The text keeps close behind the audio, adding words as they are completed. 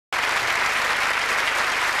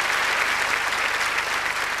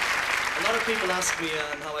lot of people ask me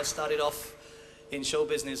how I started off in show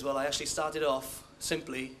business. Well, I actually started off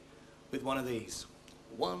simply with one of these.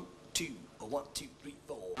 1, 2, or 1, 2, 3,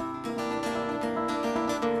 4.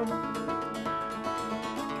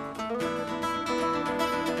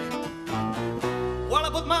 Well, I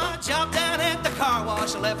put my job down at the car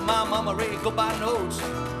wash. I left my mama read go by notes.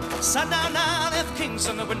 Sat down I left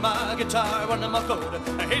Kingston with my guitar under my coat.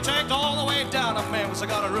 I hitchhiked all the way down to Memphis. I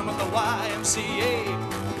got a room at the YMCA.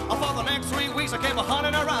 For the next 3 weeks I came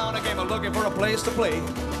hunting around. I came looking for a place to play.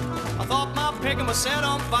 I thought my picking was set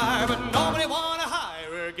on fire, but nobody wanted to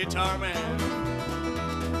hire a guitar man.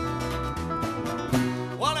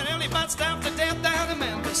 Well, I nearly got stabbed to death down in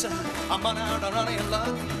Memphis. I'm running out of running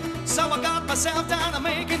luck. So I got myself down to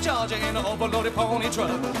Macon, Georgia in an overloaded pony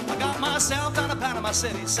truck. I got myself down to Panama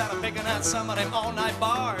City, sat picking out some of them all-night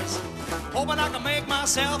bars, hoping I can make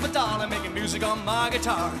myself a dollar making music on my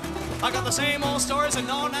guitar. I got the same old stories and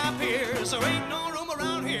all-night peers. There ain't no room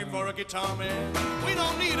around here for a guitar man. We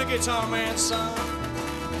don't need a guitar man, son.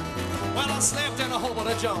 Well, I slept in a whole lot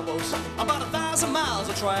of jumbos, about 1,000 miles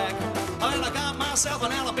of track. And I got myself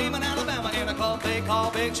an Alabama in a club they call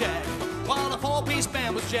Big Jack. Well, the 4-piece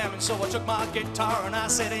band was jamming, so I took my guitar and I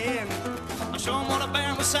set in. I show 'em what a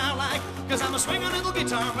band would sound like, 'cause I'm a swinging little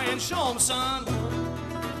guitar man. Show 'em, son.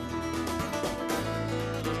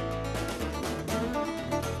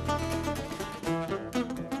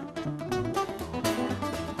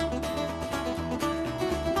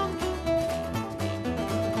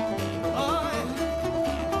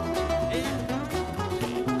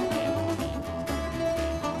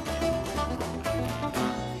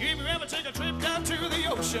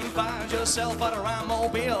 Find yourself at a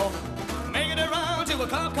Rhine-mobile, make it around to a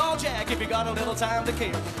club called Jack if you got a little time to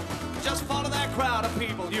kill. Just follow that crowd of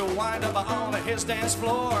people, you'll wind up on his dance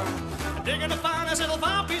floor, digging the finest little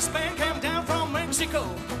 5-piece band came down from Mexico.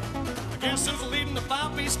 Guess who's leading the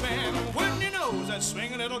 5-piece band? Wouldn't you know that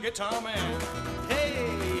swinging little guitar man? Hey.